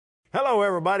Hello,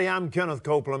 everybody. I'm Kenneth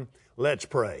Copeland. Let's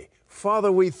pray. Father,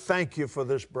 we thank you for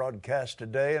this broadcast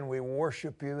today, and we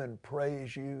worship you and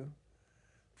praise you.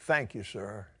 Thank you,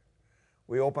 sir.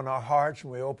 We open our hearts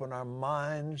and we open our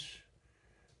minds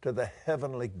to the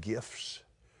heavenly gifts,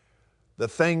 the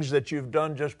things that you've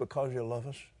done just because you love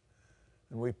us.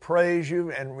 And we praise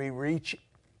you and we reach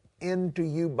into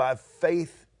you by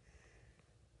faith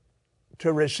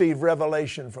to receive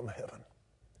revelation from heaven,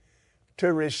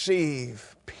 to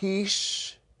receive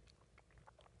peace,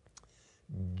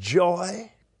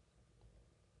 joy,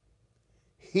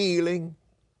 healing,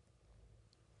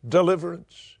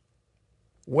 deliverance,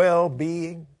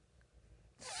 well-being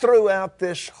throughout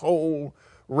this whole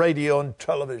radio and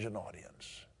television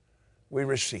audience. We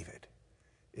receive it.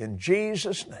 In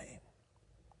Jesus' name,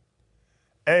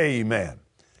 amen.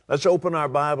 Let's open our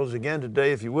Bibles again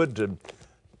today, if you would, to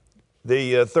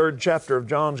the third chapter of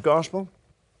John's Gospel.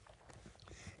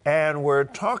 And we're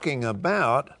talking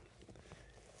about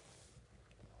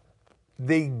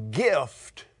the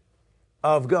gift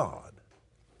of God.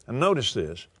 And notice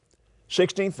this,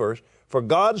 16th verse, for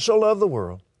God so loved the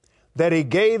world that he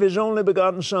gave his only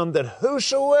begotten Son, that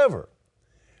whosoever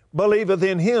believeth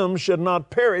in him should not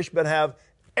perish, but have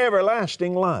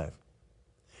everlasting life.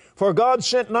 For God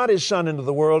sent not his Son into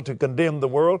the world to condemn the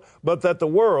world, but that the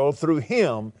world through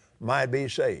him might be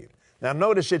saved. Now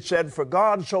notice it said, for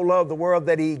God so loved the world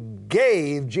that he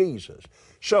gave Jesus.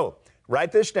 So,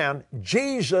 write this down.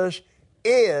 Jesus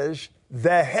is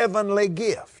the heavenly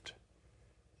gift.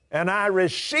 And I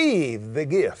receive the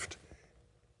gift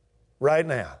right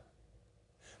now.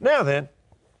 Now then,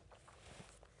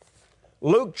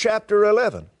 Luke chapter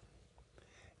 11.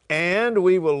 And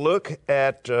we will look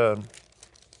at,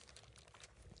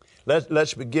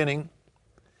 let's beginning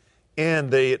in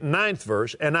the 9th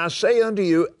verse. And I say unto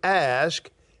you, ask,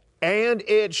 and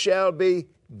it shall be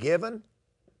given.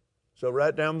 So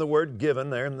write down the word given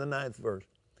there in the 9th verse.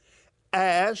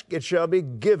 Ask, it shall be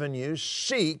given you.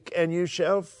 Seek, and you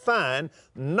shall find.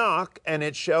 Knock, and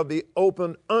it shall be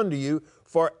opened unto you.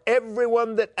 For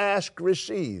everyone that asks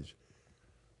receives.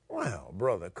 Well,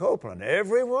 Brother Copeland,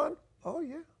 everyone? Oh,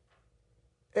 yeah.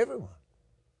 Everyone.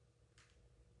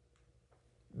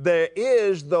 There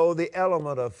is, though, the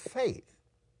element of faith.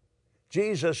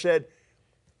 Jesus said,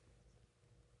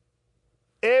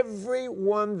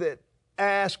 everyone that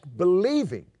asks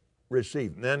believing,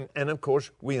 receive. And of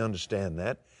course, we understand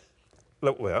that.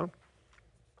 Look, well,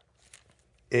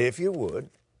 if you would,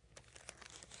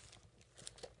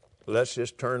 let's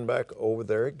just turn back over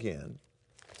there again,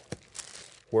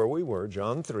 where we were,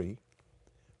 John 3.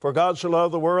 For God so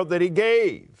loved the world that he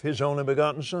gave his only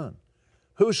begotten Son,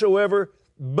 whosoever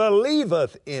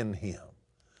believeth in him.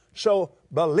 So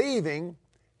believing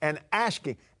and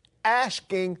asking,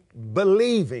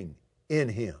 believing in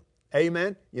him.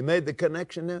 Amen? You made the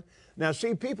connection now? Now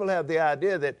see, people have the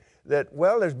idea that,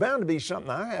 well, there's bound to be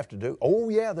something I have to do. Oh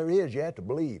yeah, there is. You have to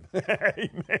believe.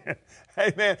 Amen.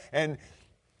 Amen. And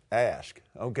ask,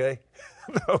 okay?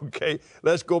 Okay,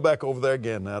 let's go back over there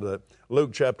again now to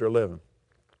Luke chapter 11.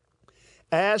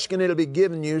 Ask and it'll be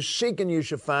given you, seek and you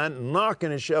shall find, knock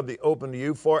and it shall be opened to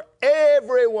you. For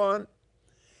everyone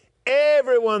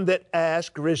that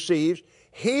asks receives,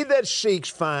 he that seeks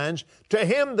finds, to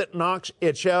him that knocks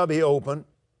it shall be opened.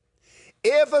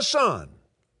 If a son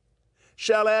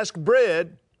shall ask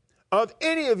bread of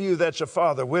any of you that's a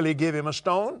father, will he give him a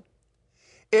stone?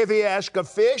 If he ask a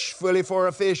fish, will he for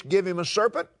a fish give him a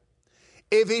serpent?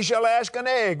 If he shall ask an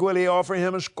egg, will he offer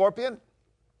him a scorpion?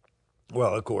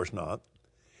 Well, of course not.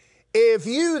 If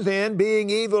you then, being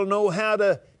evil, know how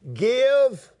to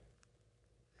give,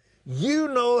 you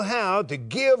know how to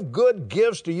give good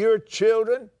gifts to your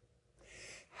children,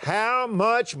 how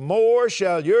much more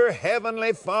shall your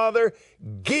heavenly Father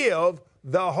give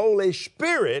the Holy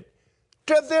Spirit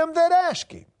to them that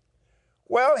ask him?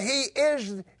 Well,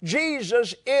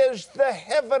 Jesus is the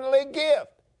heavenly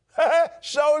gift.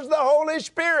 So is the Holy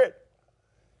Spirit.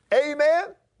 Amen?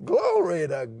 Glory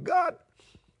to God.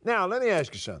 Now, let me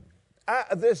ask you something.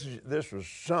 This was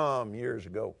some years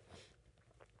ago.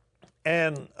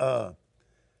 And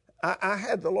I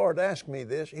had the Lord ask me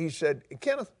this. He said,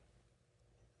 Kenneth,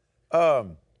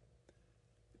 do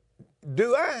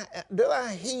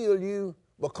I heal you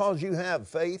because you have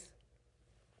faith?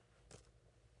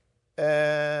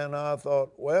 And I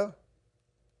thought, well,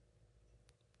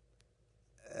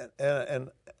 and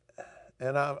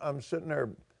I'm sitting there,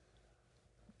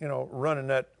 running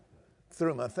that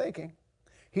through my thinking.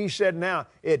 He said, now,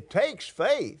 it takes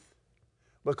faith,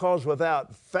 because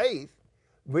without faith,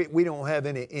 we don't have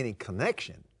any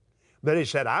connection. But he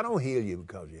said, I don't heal you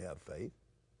because you have faith.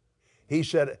 He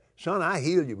said, son, I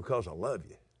heal you because I love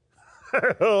you.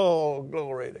 Oh,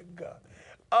 glory to God.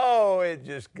 Oh, it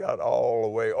just got all the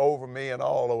way over me and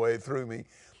all the way through me.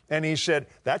 And he said,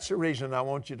 that's the reason I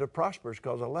want you to prosper, is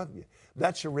because I love you.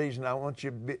 That's the reason I want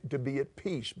you to be at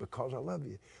peace, because I love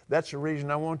you. That's the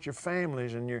reason I want your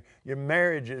families and your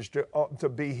marriages to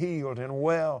be healed and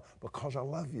well, because I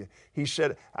love you. He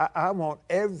said, I want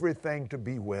everything to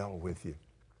be well with you.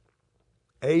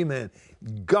 Amen.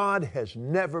 God has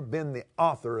never been the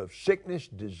author of sickness,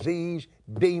 disease,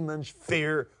 demons,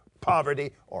 fear,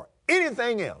 poverty, or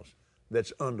anything else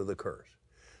that's under the curse.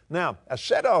 Now, I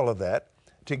said all of that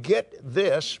to get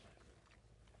this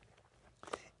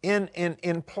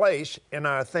in place in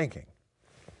our thinking.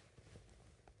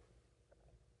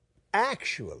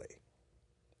 Actually,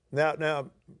 now,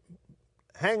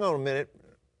 hang on a minute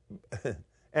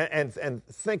and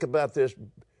think about this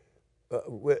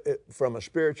from a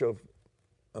spiritual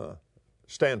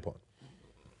standpoint.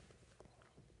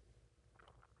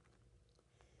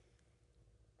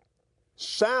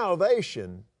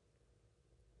 Salvation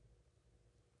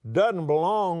doesn't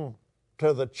belong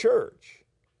to the church.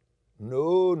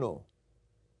 No.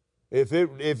 If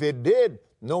it did,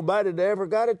 nobody'd ever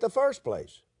got it the first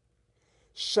place.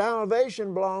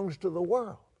 Salvation belongs to the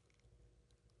world.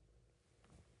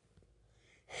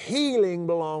 Healing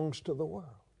belongs to the world.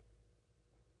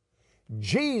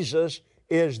 Jesus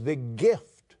is the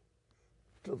gift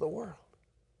to the world.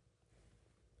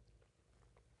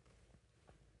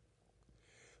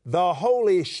 The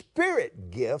Holy Spirit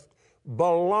gift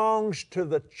belongs to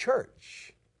the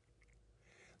church.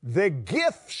 The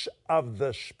gifts of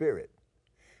the Spirit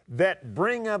that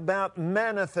bring about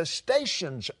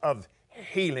manifestations of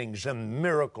healings and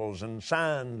miracles and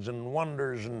signs and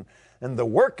wonders and the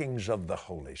workings of the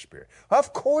Holy Spirit.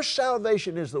 Of course,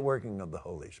 salvation is the working of the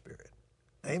Holy Spirit.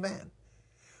 Amen.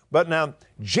 But now,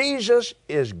 Jesus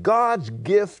is God's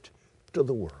gift to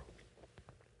the world.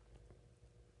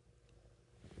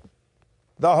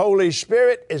 The Holy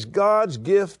Spirit is God's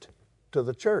gift to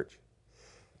the church.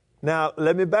 Now,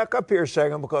 let me back up here a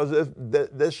second, because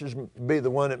this is be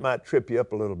the one that might trip you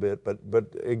up a little bit. But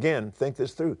again, think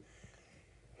this through.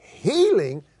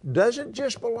 Healing doesn't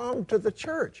just belong to the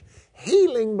church.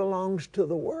 Healing belongs to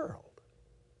the world.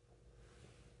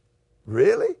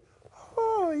 Really?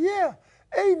 Oh, yeah.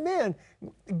 Amen.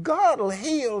 God will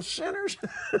heal sinners.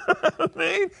 I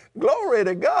mean, glory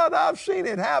to God. I've seen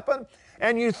it happen.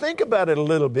 And you think about it a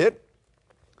little bit.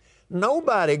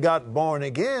 Nobody got born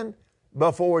again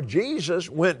before Jesus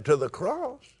went to the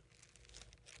cross.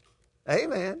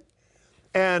 Amen.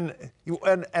 And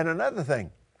another thing.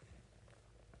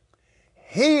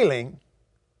 Healing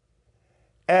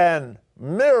and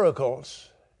miracles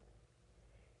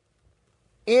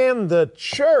in the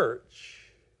church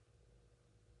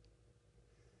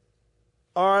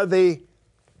are the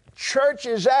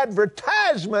church's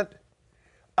advertisement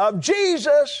of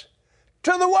Jesus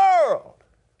to the world.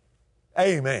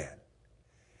 Amen.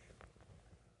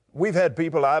 We've had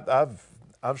people, I've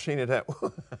seen it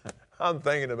happen. I'm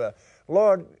thinking about,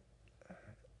 Lord,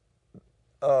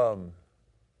 well,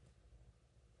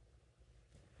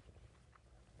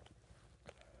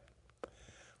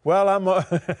 I'm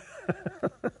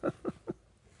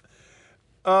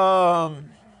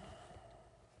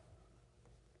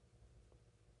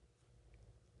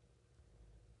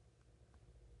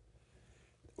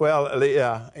well,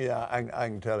 yeah, I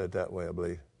can tell it that way, I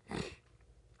believe.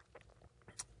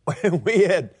 We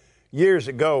had, years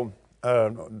ago,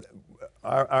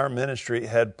 our ministry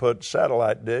had put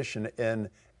satellite dish in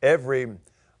every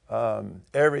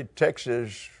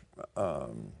Texas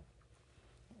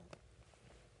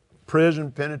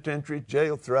prison, penitentiary,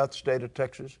 jail throughout the state of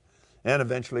Texas, and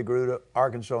eventually grew to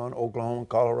Arkansas and Oklahoma and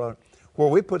Colorado, where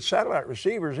we put satellite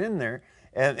receivers in there,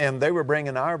 and they were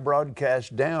bringing our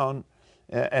broadcast down,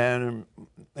 and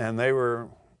they were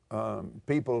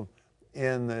people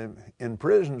in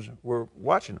prisons were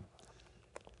watching them.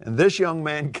 And this young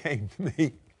man came to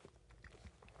me,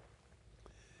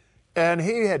 and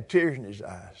he had tears in his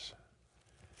eyes.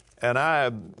 And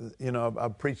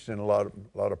I've preached in a lot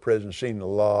of prisons, seen a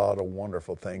lot of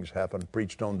wonderful things happen,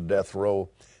 preached on death row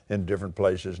in different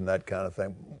places and that kind of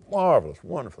thing. Marvelous,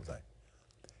 wonderful thing.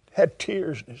 Had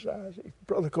tears in his eyes.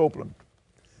 Brother Copeland,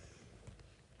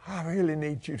 I really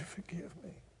need you to forgive me.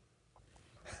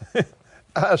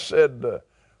 I said,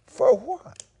 for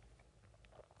what?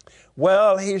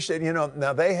 Well, he said,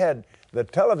 now they had, the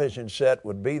television set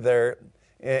would be there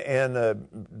in a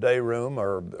day room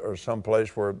or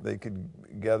someplace where they could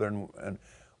gather,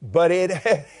 but it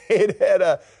had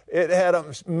a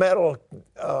metal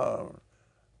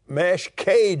mesh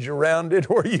cage around it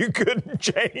where you couldn't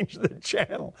change the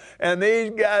channel. And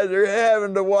these guys are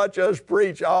having to watch us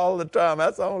preach all the time.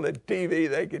 That's the only TV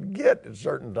they could get at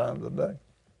certain times of the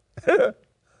day.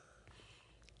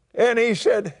 And he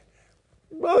said,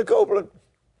 Brother Copeland,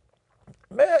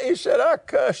 man, he said, I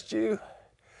cussed you.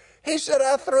 He said,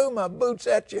 I threw my boots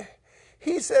at you.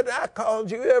 He said, I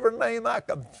called you every name I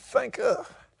could think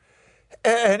of.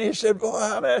 And he said, boy,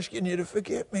 I'm asking you to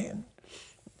forgive me.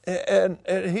 And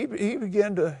he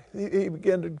began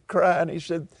to cry, and he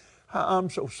said, I'm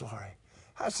so sorry.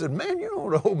 I said, man, you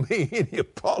don't owe me any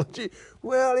apology.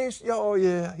 Well, he said, oh,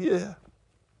 yeah.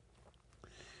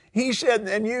 He said,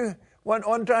 and you,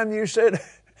 one time you said,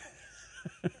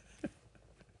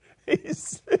 he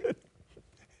said,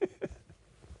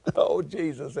 oh,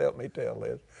 Jesus, help me tell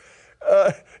this.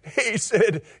 He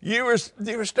said, you were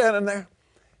standing there,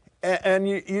 and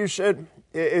you said,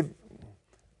 if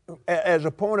as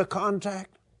a point of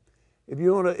contact, if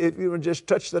you want to just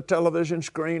touch the television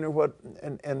screen or what,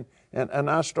 and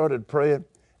I started praying,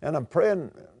 and I'm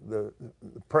praying the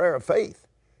prayer of faith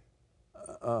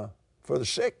for the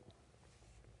sick.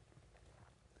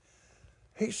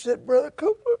 He said, Brother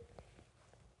Copeland,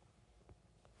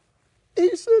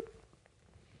 he said,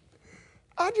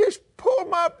 I just pulled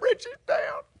my britches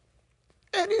down,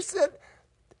 and he said,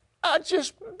 I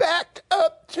just backed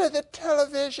up to the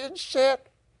television set.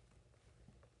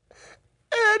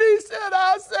 And he said,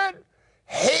 I said,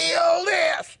 heal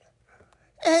this.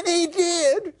 And he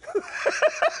did.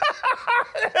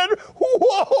 And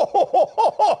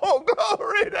whoa,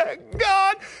 glory to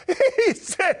God. He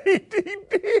said he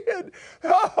did.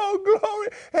 Oh, glory.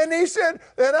 And he said,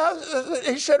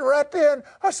 he said right then,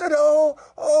 I said,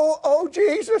 oh,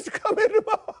 Jesus, come into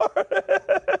my heart.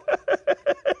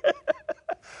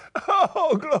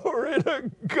 Oh, glory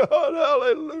to God.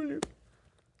 Hallelujah.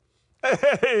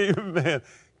 Amen.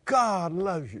 God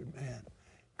loves you, man.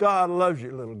 God loves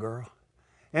you, little girl.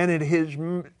 And it is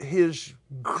His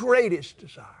greatest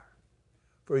desire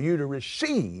for you to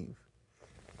receive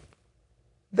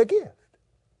the gift.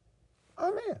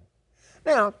 Amen.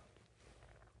 Now,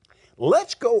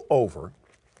 let's go over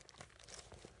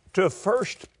to 1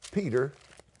 Peter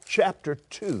chapter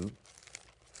 2.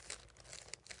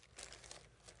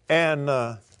 And,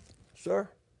 sir?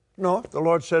 No, the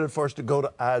Lord said it for us to go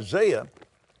to Isaiah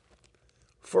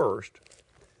first.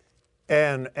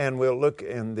 And we'll look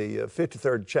in the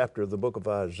 53rd chapter of the book of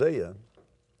Isaiah.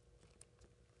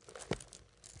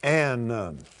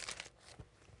 And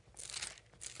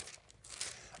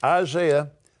Isaiah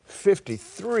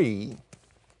 53,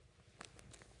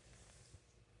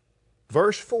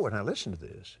 verse 4. Now listen to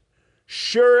this.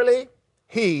 Surely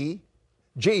He,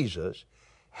 Jesus,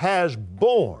 has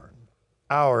borne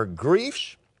our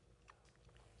griefs,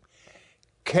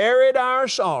 carried our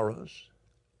sorrows,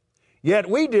 yet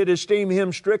we did esteem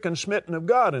Him stricken, smitten of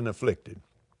God, and afflicted.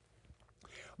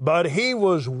 But He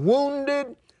was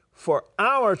wounded for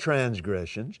our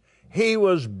transgressions, He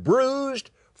was bruised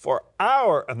for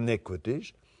our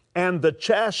iniquities, and the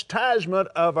chastisement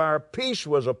of our peace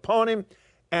was upon Him,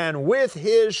 and with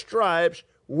His stripes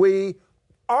we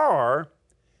are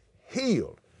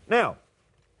healed. Now,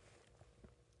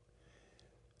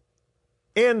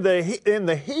 in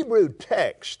the Hebrew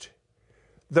text,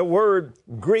 the word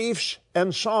griefs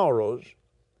and sorrows,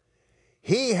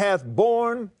 He hath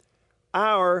borne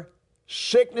our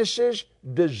sicknesses,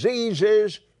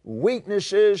 diseases,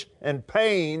 weaknesses, and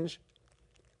pains,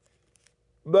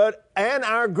 and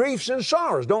our griefs and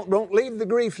sorrows. Don't leave the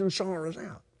griefs and sorrows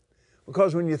out.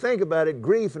 Because when you think about it,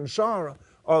 grief and sorrow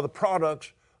are the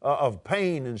products of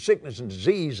pain and sickness and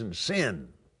disease and sin.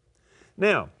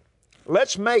 Now,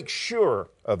 let's make sure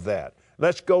of that.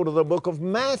 Let's go to the book of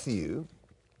Matthew,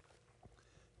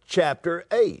 chapter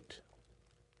 8.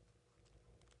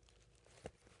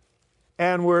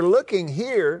 And we're looking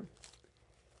here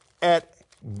at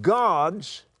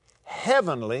God's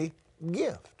heavenly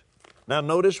gift. Now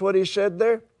notice what He said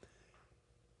there.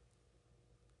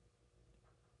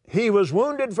 He was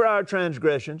wounded for our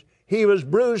transgressions. He was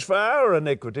bruised for our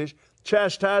iniquities.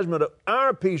 Chastisement of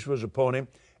our peace was upon Him.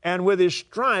 And with His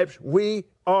stripes we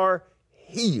are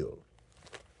healed.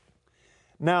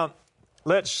 Now,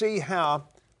 let's see how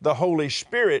the Holy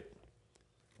Spirit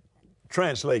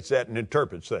translates that and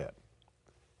interprets that.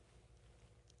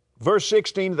 Verse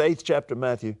 16 of the 8th chapter of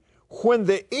Matthew. When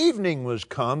the evening was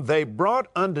come, they brought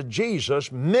unto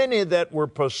Jesus many that were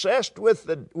possessed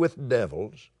with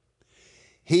devils.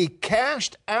 He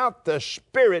cast out the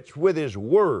spirits with His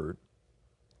word,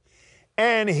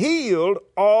 and healed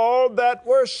all that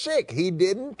were sick. He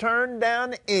didn't turn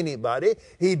down anybody.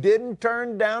 He didn't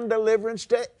turn down deliverance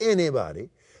to anybody.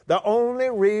 The only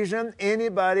reason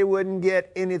anybody wouldn't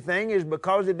get anything is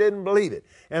because they didn't believe it.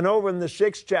 And over in the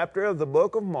 6th chapter of the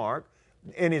book of Mark,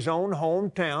 in his own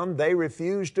hometown, they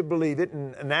refused to believe it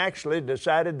and actually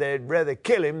decided they'd rather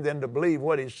kill him than to believe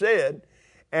what he said.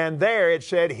 And there it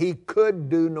said he could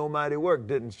do no mighty work.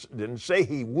 Didn't say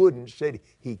he wouldn't, said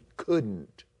he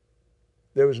couldn't.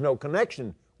 There was no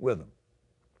connection with him.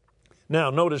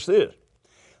 Now, notice this.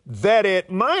 That it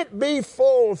might be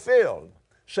fulfilled.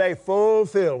 Say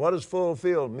fulfilled. What does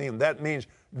fulfilled mean? That means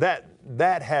that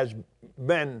has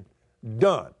been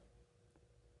done.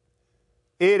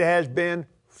 It has been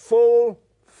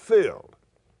fulfilled,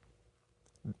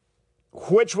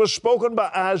 which was spoken by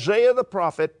Isaiah the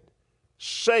prophet,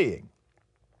 saying,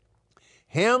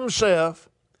 Himself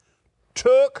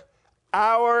took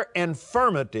our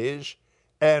infirmities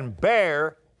and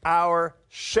bare our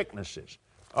sicknesses.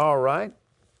 All right?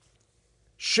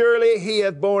 Surely He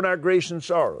hath borne our griefs and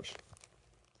sorrows,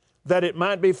 that it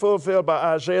might be fulfilled by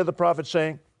Isaiah the prophet,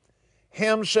 saying,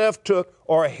 Himself took,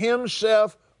 or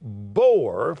Himself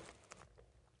bore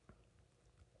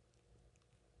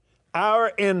our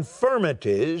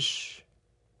infirmities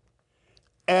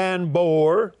and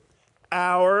bore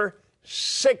our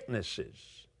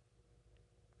sicknesses.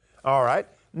 All right.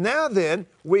 Now then,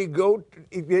 we go,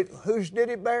 whose did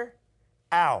it bear?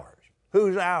 Ours.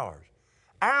 Who's ours?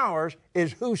 Ours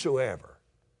is whosoever.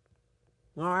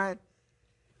 All right?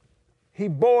 He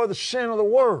bore the sin of the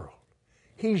world.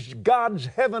 He's God's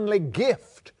heavenly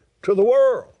gift to the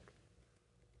world.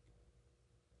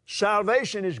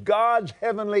 Salvation is God's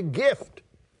heavenly gift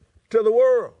to the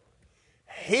world.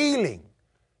 Healing,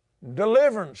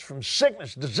 deliverance from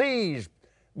sickness, disease,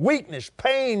 weakness,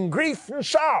 pain, grief, and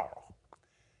sorrow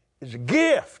is a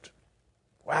gift.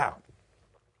 Wow.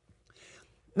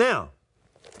 Now,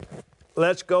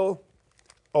 let's go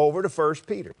over to 1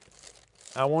 Peter.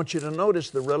 I want you to notice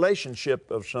the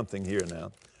relationship of something here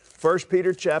now. 1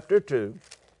 Peter chapter 2.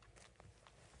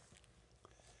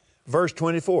 Verse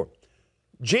 24,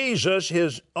 Jesus,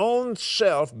 His own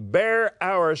self, bare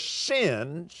our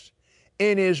sins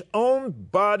in His own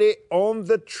body on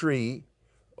the tree,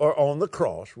 or on the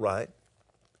cross, right?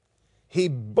 He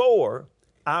bore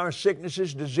our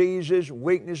sicknesses, diseases,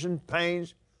 weaknesses, and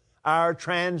pains, our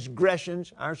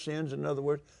transgressions, our sins, in other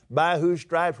words, by whose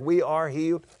stripes we are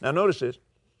healed. Now notice this.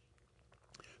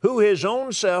 Who His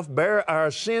own self bare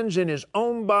our sins in His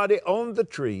own body on the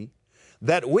tree,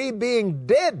 that we, being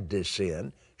dead to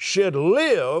sin, should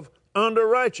live unto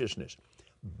righteousness,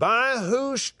 by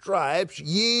whose stripes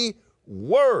ye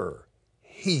were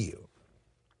healed.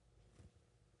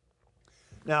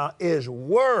 Now, is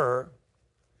were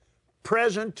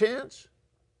present tense?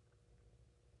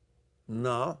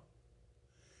 No.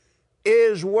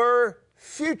 Is were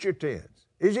future tense?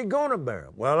 Is He going to bear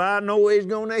them? Well, I know He's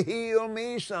going to heal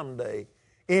me someday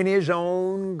in His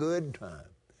own good time.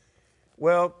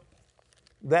 Well,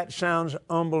 that sounds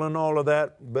humble and all of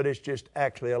that, but it's just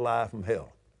actually a lie from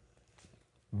hell.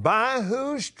 By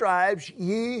whose stripes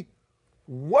ye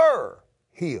were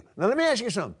healed. Now let me ask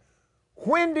you something.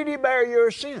 When did He bear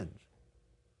your sins?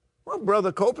 Well,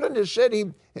 Brother Copeland has said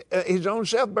His own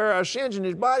self bare our sins in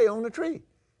His body on the tree.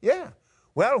 Yeah.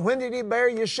 Well, when did He bear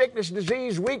your sickness,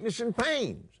 disease, weakness, and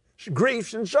pains,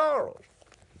 griefs, and sorrows?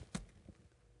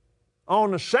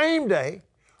 On the same day,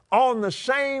 on the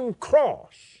same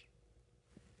cross,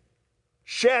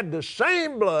 shed the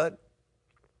same blood.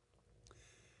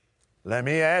 Let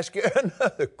me ask you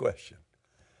another question.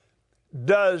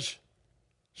 Does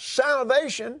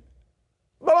salvation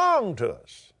belong to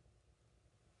us?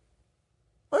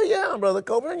 Well, yeah, Brother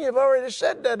Copeland, you've already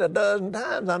said that a dozen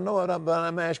times. I know it, but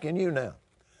I'm asking you now.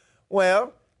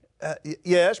 Well,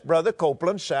 yes, Brother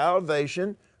Copeland,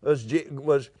 salvation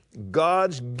was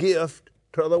God's gift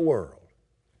to the world.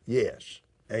 Yes,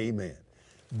 amen.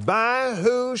 By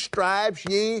whose stripes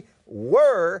ye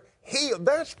were healed.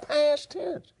 That's past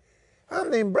tense. I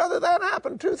mean, brother, that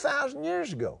happened 2,000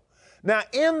 years ago. Now,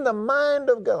 in the mind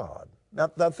of God, now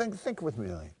think with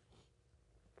me.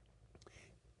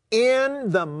 In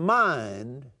the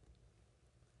mind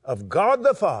of God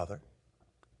the Father,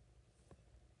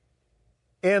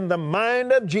 in the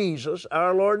mind of Jesus,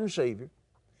 our Lord and Savior,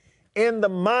 in the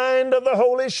mind of the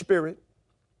Holy Spirit,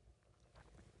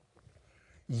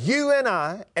 you and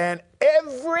I and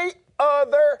every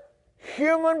other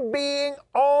human being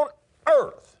on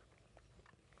earth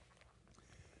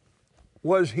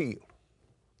was healed.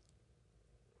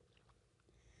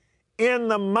 In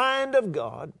the mind of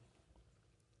God,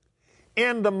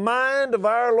 in the mind of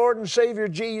our Lord and Savior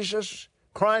Jesus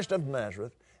Christ of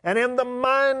Nazareth, and in the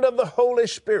mind of the Holy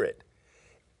Spirit,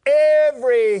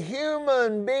 every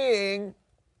human being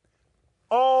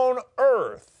on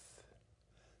earth,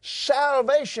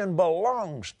 salvation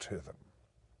belongs to them.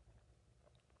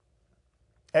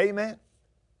 Amen?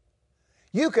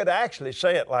 You could actually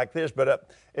say it like this, but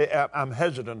I'm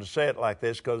hesitant to say it like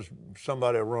this because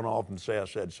somebody will run off and say I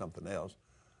said something else,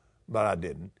 but I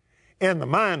didn't. In the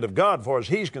mind of God, for as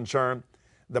He's concerned,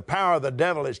 the power of the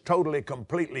devil is totally,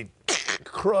 completely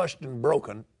crushed and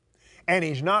broken, and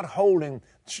he's not holding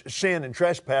sin and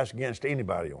trespass against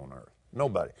anybody on earth.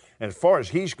 Nobody. And as far as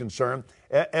He's concerned,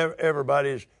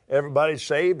 everybody's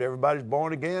saved, everybody's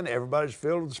born again, everybody's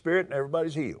filled with the Spirit, and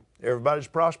everybody's healed. Everybody's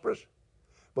prosperous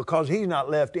because He's not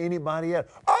left anybody else.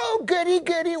 Oh, goody,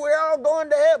 goody, we're all going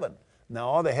to heaven.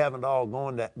 No, they haven't all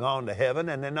gone to heaven,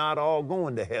 and they're not all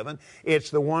going to heaven. It's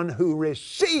the one who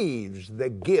receives the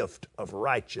gift of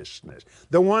righteousness,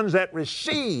 the ones that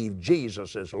receive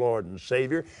Jesus as Lord and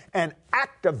Savior and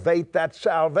activate that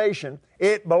salvation.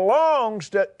 It belongs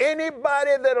to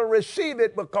anybody that'll receive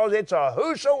it because it's a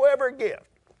whosoever gift.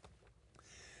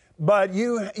 But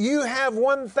you have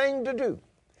one thing to do.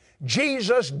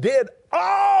 Jesus did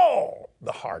all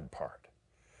the hard part.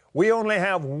 We only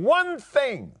have one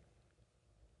thing.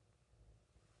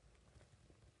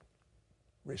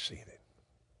 Receive it.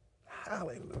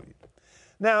 Hallelujah.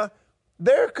 Now,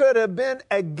 there could have been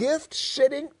a gift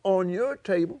sitting on your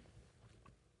table.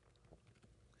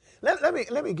 Let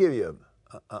me give you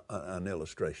an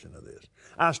illustration of this.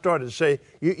 I started to say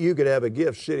you could have a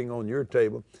gift sitting on your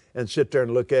table and sit there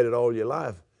and look at it all your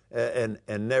life and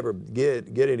never get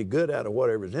any good out of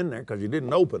whatever's in there because you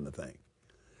didn't open the thing.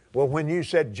 Well, when you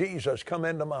said, Jesus, come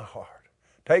into my heart,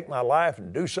 take my life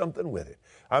and do something with it.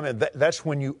 I mean, that's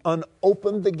when you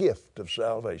unopened the gift of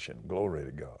salvation. Glory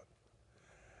to God.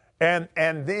 And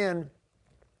then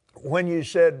when you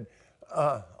said,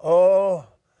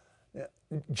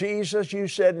 Jesus, you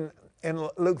said in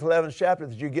Luke 11th chapter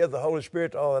that you give the Holy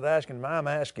Spirit to all that ask, and I'm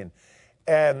asking.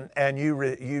 And you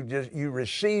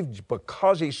received,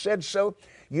 because He said so,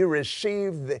 you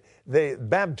received the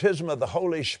baptism of the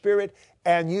Holy Spirit,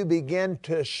 and you begin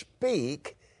to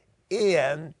speak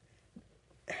in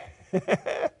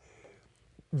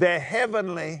the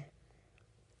heavenly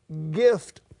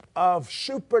gift of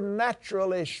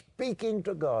supernaturally speaking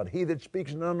to God. He that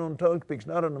speaks in unknown tongue speaks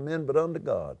not unto men but unto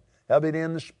God. Howbeit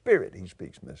in the Spirit He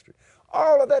speaks mystery.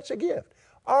 All of that's a gift.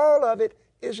 All of it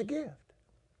is a gift.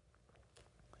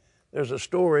 There's a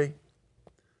story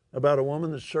about a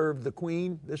woman that served the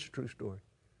queen. This is a true story.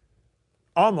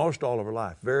 Almost all of her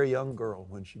life. Very young girl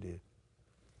when she did.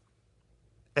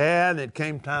 And it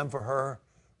came time for her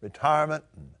retirement.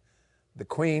 And the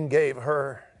queen gave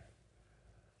her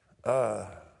a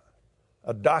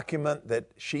document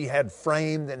that she had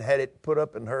framed and had it put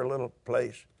up in her little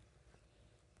place.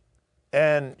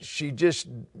 And she just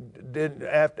did,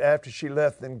 after she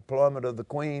left the employment of the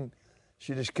queen,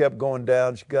 she just kept going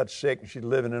down. She got sick, and she's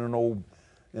living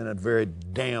in a very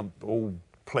damp old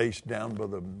place down by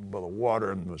the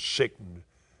water, and was sick,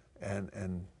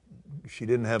 and she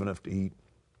didn't have enough to eat.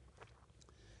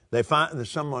 They find that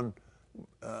someone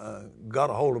got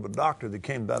a hold of a doctor that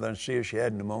came by there and see if she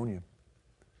had pneumonia.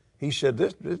 He said,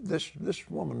 this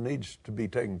woman needs to be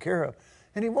taken care of.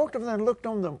 And he walked over there and looked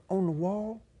on the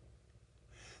wall.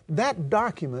 That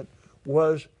document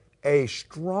was a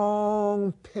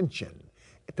strong pension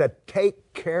to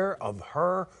take care of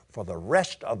her for the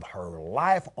rest of her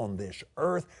life on this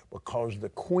earth because the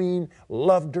queen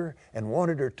loved her and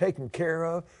wanted her taken care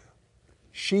of.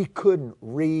 She couldn't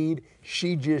read.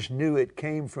 She just knew it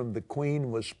came from the queen,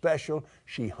 was special.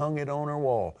 She hung it on her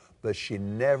wall, but she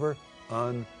never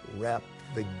unwrapped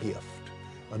the gift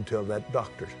until that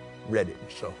doctor read it and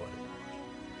saw what it was.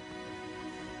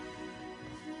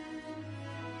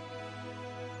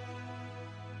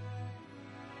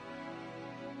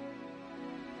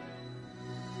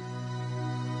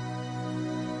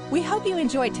 We hope you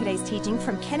enjoyed today's teaching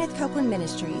from Kenneth Copeland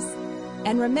Ministries.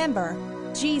 And remember,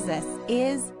 Jesus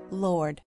is Lord.